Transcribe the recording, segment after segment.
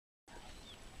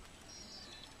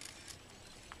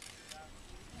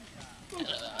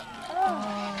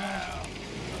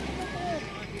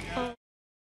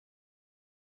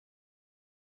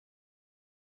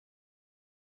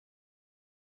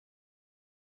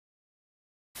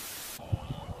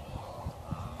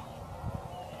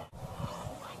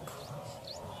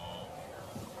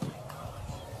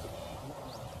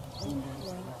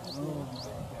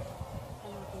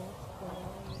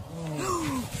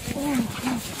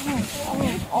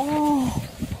Oh,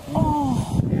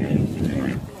 oh.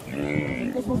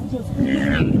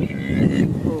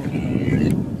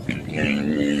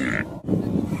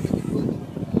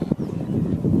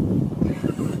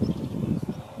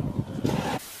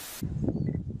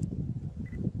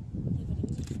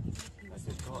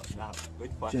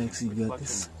 Jax, you got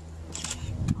this.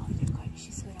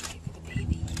 She's gonna wait for the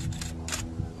baby.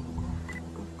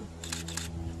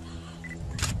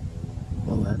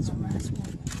 Well, that's weird.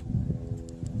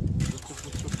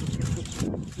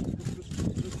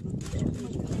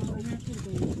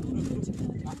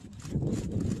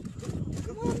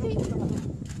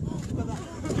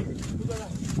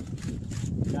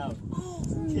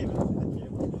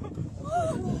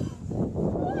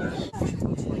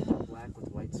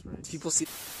 People see.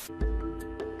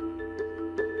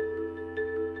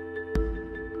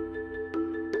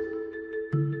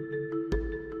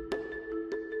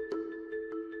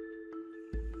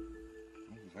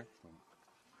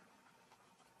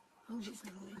 Oh, she's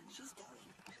going. She's going.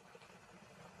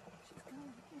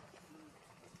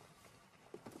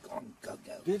 Go. Oh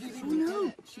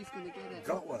no! She's gonna get it.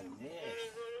 Got one, yes.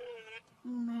 Oh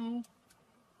no.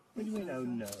 What do you mean, oh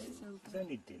no? It's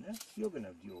only dinner. You're going to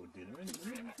have your dinner,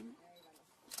 anyway.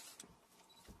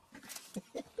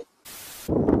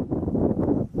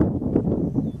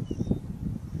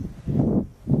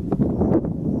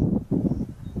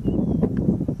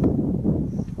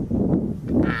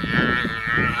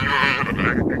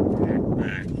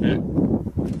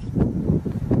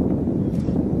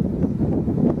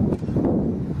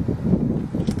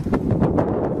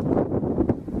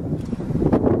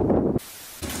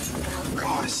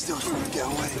 God, it's still trying to get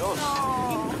away.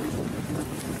 Oh.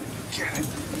 Get it.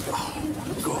 Oh,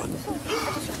 God.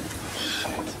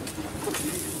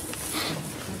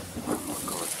 Oh, my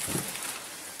God.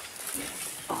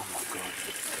 Oh, my God.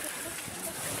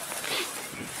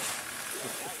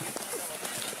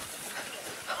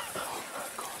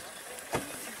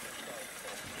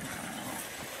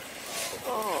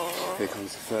 Oh. Here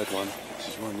comes the third one.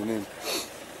 She's running in.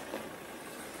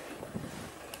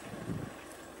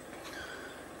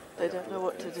 They don't know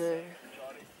what to do.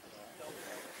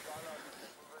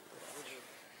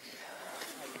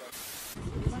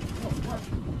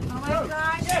 Oh my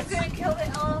God, she's gonna kill the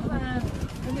elephant.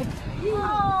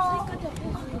 Oh.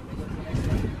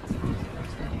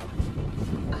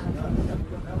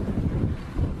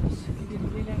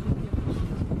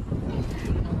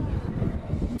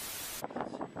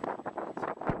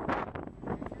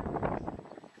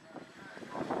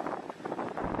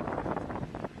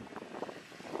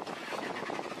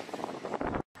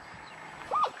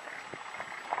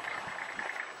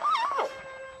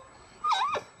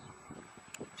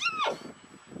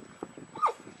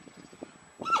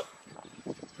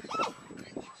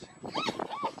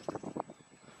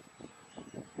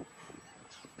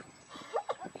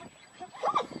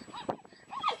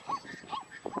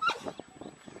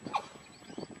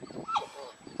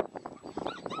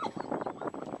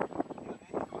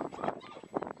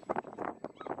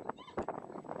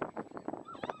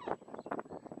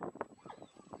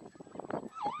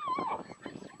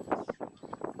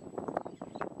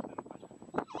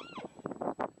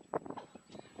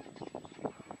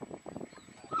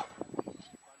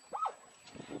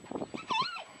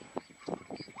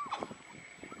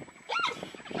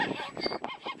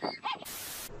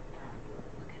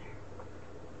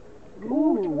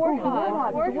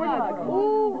 Warthog. Warthog.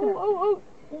 Ooh.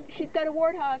 She's got a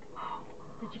warthog.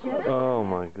 Did you get it? Oh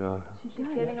my God. She's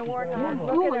getting a warthog.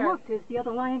 Yeah. Look at her. Look, there's the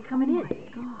other lion coming in.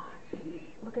 God.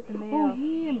 Look at the male. Oh,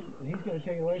 him. He's going to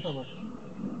take it away from her.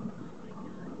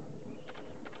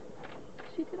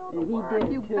 She did all the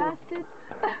work, you bastard.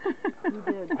 He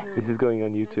did too. This is going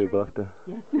on YouTube after.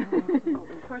 Yes.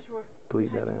 Of course, we're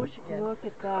Bleed that out. Look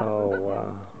at that. Oh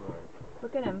wow.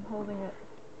 Look at him holding it.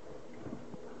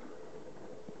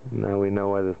 Now we know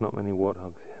why there's not many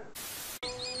warthogs here.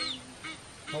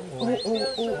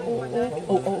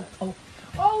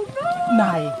 Oh no!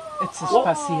 Nej, it's is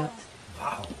passiert.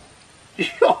 Wow.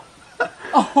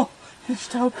 Oh,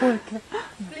 Staubwolke.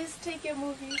 Please take your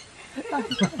movie.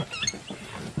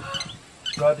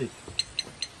 Got it.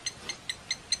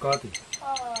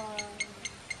 Oh,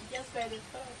 just read it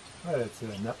first. Well, it's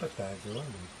an appetizer only.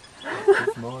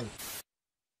 It's small.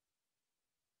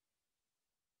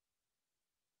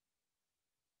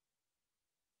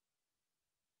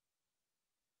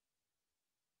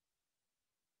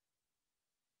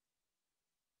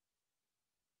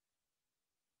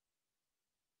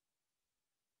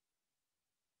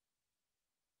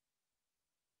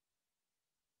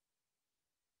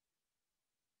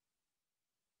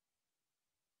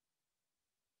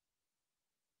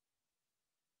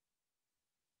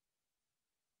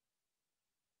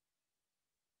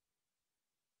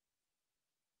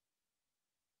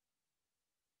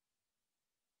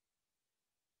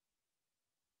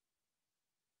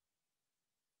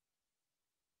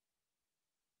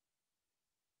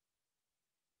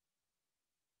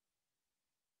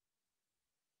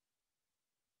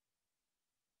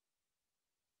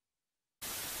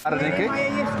 Denk ik?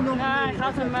 Nee, hij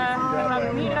gaat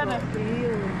hem niet redden.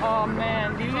 Oh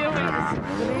man, die leeuw is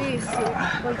vreselijk.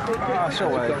 Ah, zo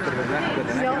hé.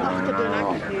 Zo achter de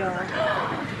nek, ja.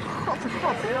 God.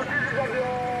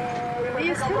 Hij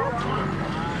is gered.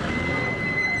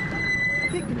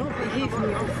 Kijk nog, hij geeft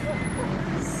niet af.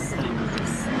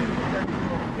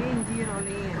 Eén dier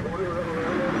alleen.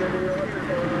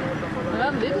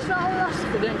 Ja, dit is wel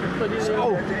lastig, denk ik, voor die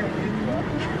leeuw.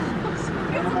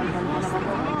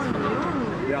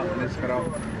 Ja, dat is grauw.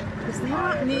 Is het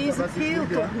niet? Nee, is het geel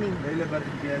toch niet?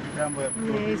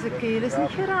 Nee, is het geel is niet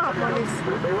geraakt, maar is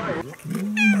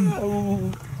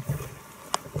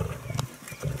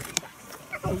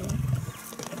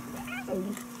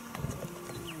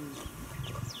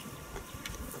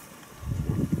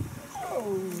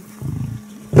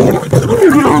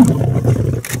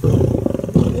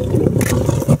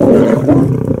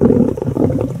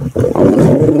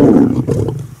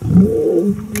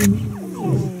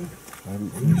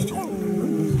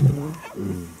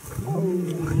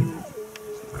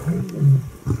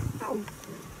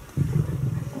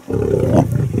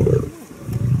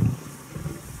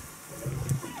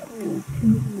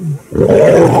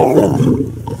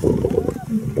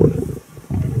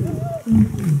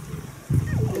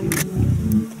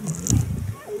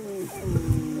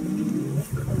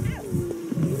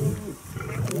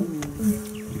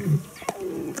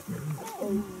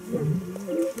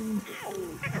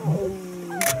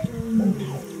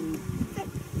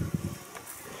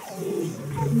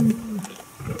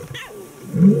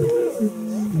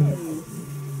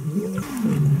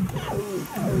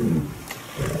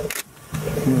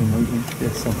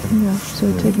Yeah,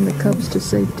 so taking the cubs to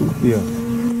safety. Yeah.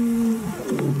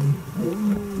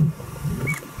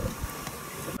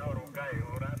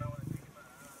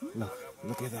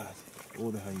 Look at that.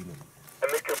 All the hyenas.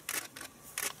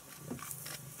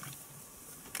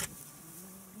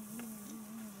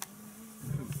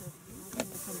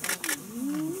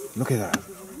 Look at that.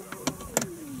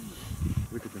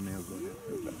 Look at the nails on it.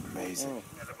 Amazing.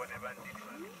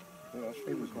 Ja, als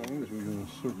even gewoon is, we gaan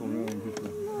cirkel around just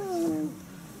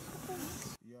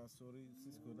Yeah, sorry,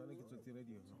 Cisco. Dan ik het op de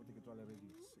radio. Wat ik het wel radio.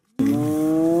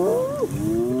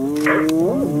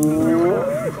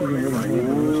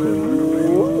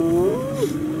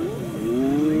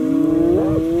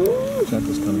 Jack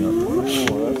is coming up. Oh,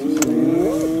 that's the same.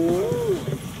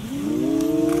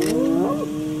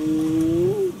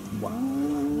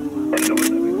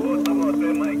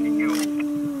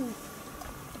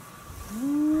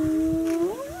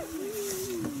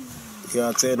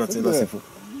 Yeah, tena sifu.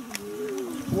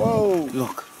 Whoa!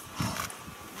 Look.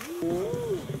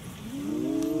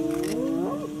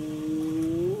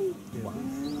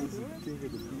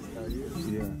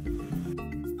 Yeah.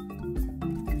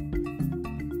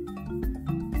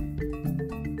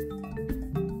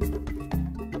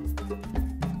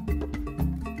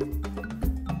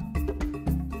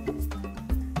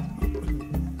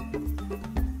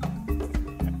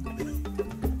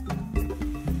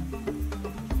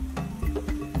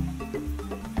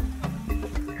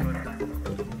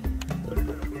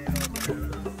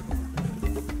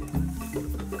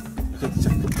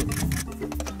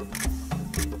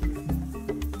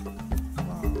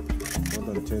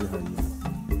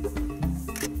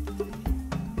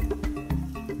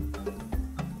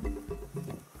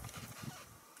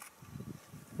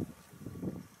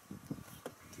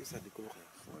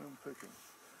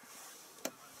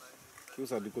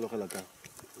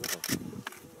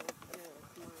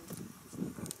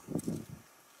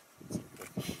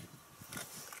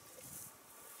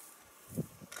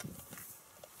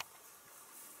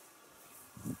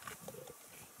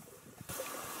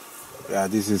 Yeah,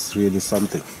 this is really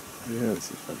something. Yeah,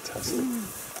 this is fantastic.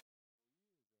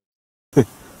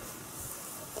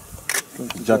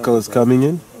 Jackal is coming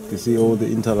in. You see all the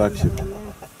interaction.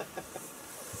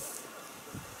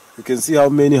 You can see how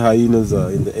many hyenas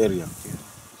are in the area.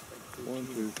 1,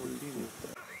 2, 3,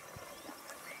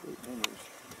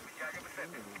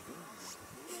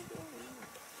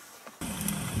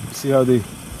 4. See how they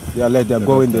are let them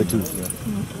go in there too.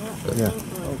 Yeah.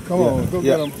 Oh, come on, go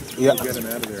get them. Yeah. Get them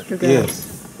out of there. Yes.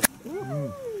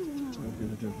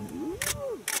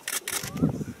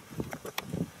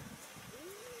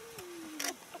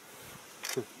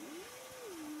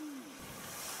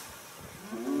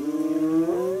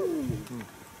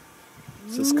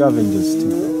 So scavengers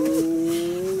too.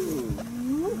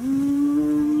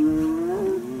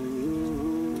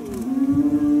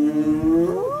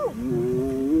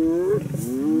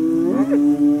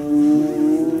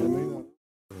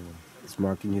 It's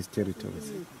marking his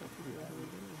territories.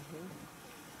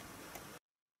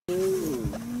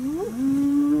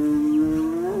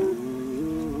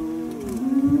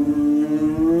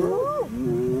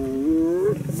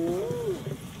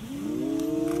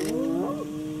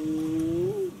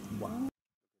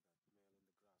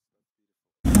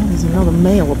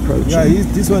 Yeah,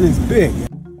 this one is big.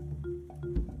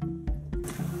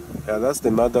 Yeah, that's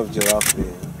the mother of giraffe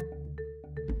there.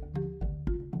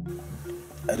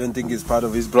 I don't think he's part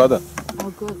of his brother. Oh,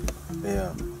 good.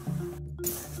 Yeah.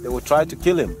 They will try to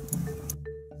kill him.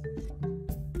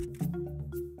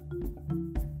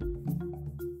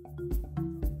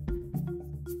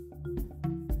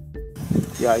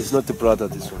 Yeah, he's not the brother,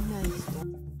 this one.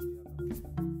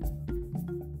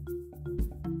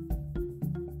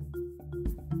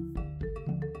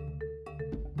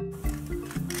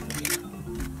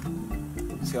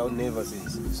 See how nervous he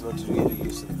is. He's not really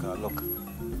used to the car. Look,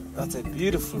 that's a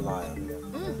beautiful lion.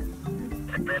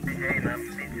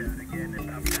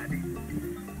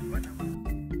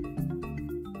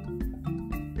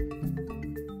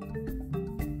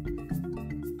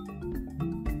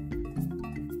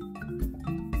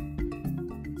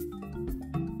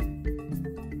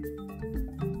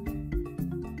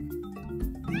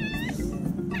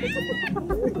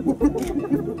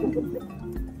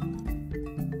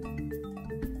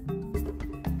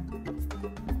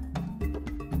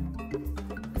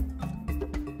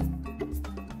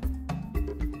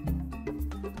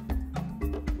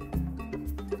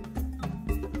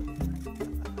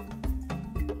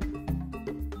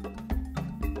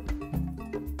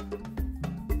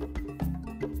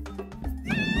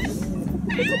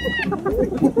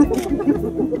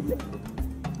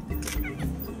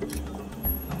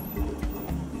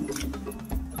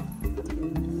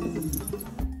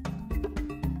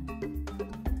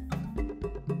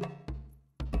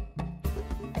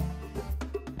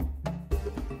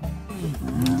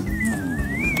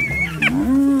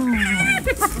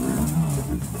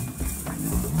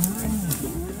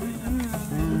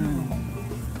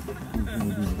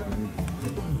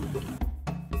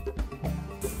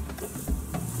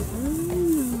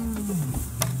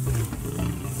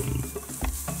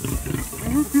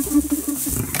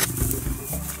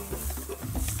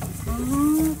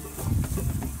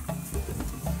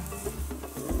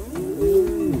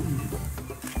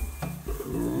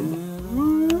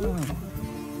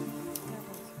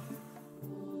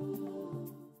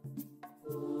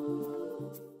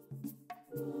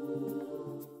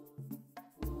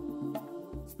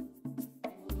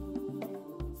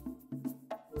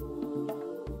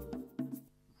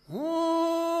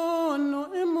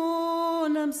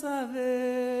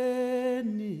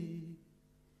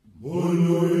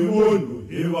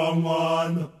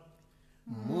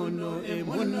 Mono e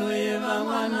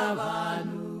vangwana va